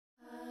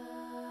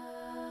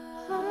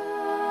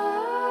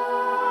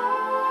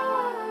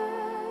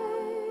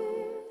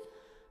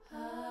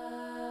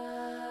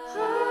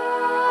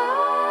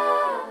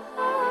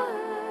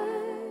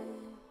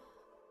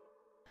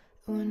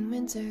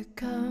winter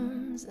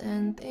comes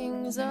and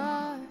things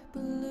are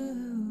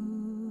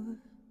blue.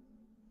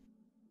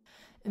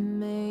 It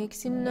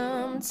makes you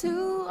numb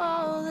to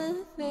all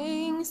the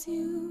things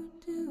you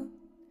do.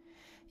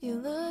 You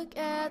look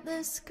at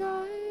the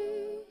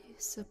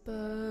skies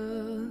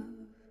above,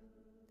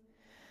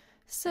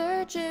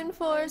 searching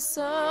for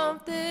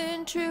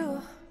something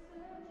true.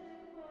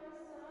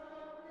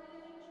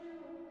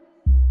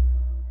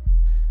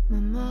 My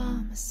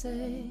mama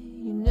said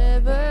you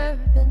never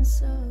been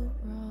so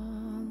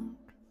wrong.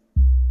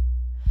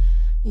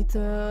 You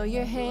throw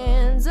your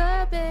hands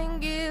up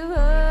and give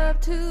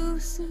up too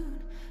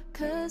soon.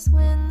 'Cause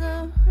when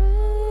the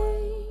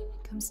rain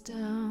comes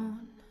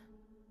down,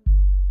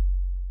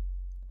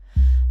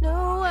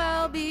 no,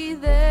 I'll be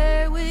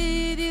there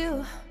with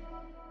you.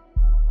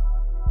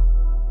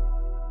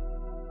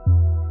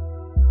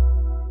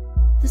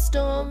 The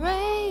storm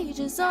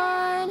rages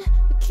on,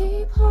 but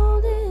keep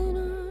holding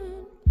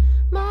on.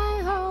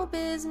 My hope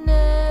is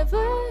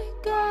never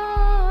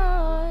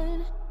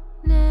gone,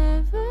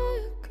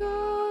 never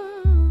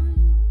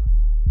gone.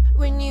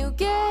 When you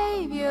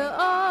gave your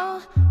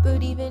all,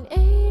 but even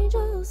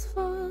angels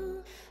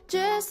fall.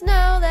 Just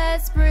know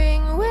that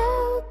spring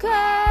will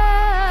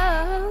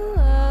come,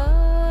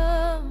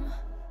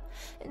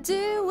 and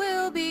it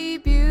will be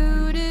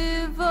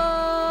beautiful.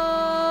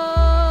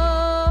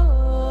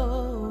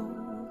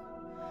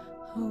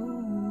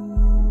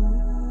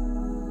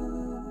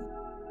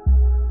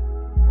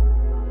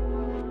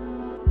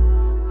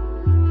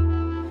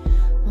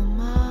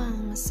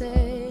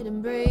 Said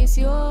embrace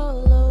your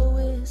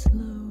lowest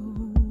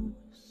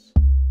lows.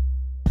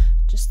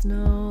 Just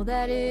know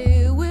that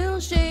it will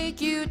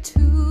shake you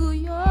to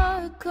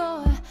your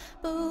core.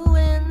 But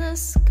when the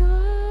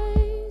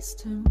skies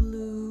turn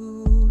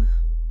blue,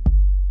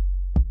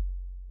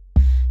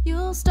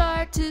 you'll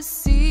start to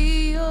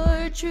see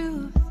your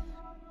truth.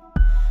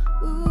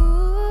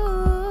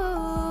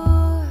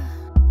 Ooh.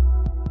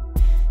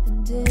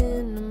 And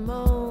in a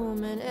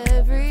moment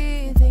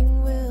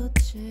everything will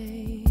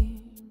change.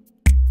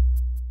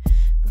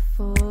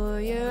 Before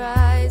your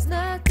eyes,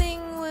 nothing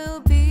will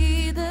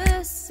be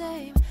the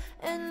same.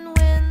 And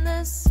when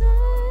the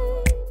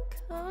sun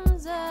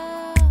comes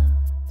out,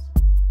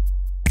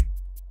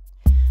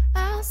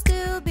 I'll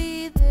still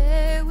be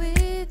there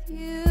with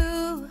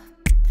you.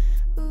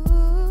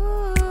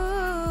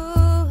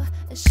 Ooh,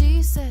 and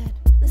she said,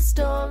 the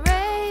storm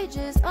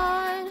rages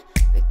on,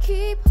 but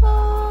keep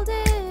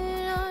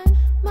holding on.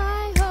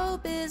 My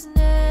hope is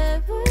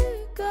never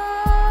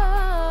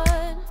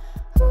gone.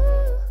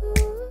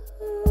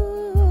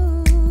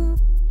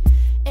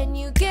 And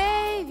you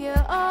gave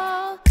your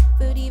all,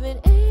 but even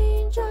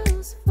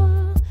angels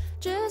fall.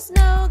 Just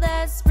know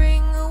that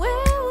spring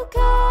will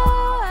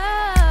come,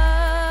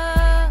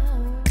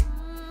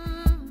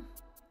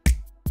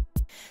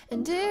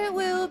 and it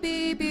will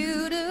be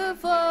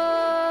beautiful.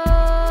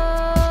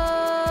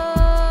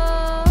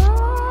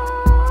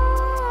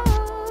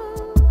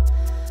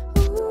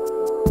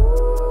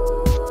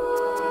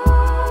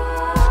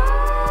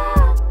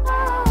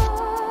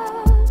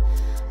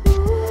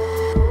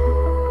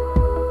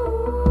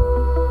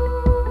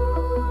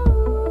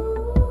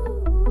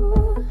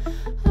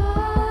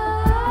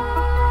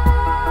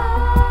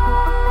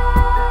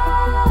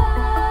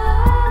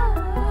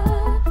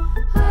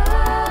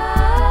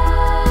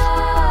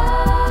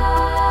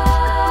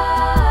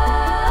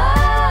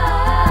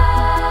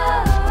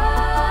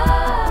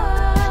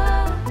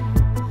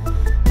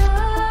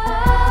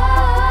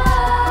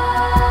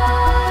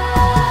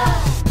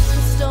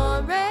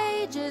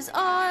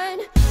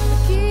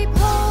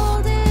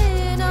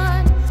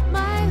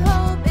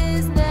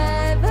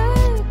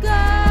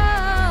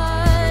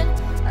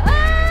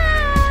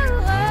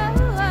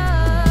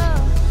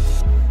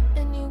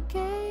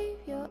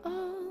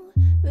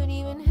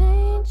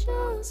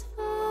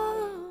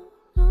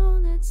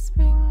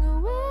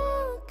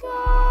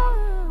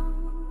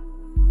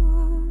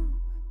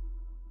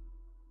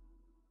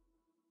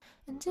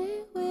 And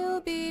it will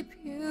be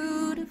beautiful.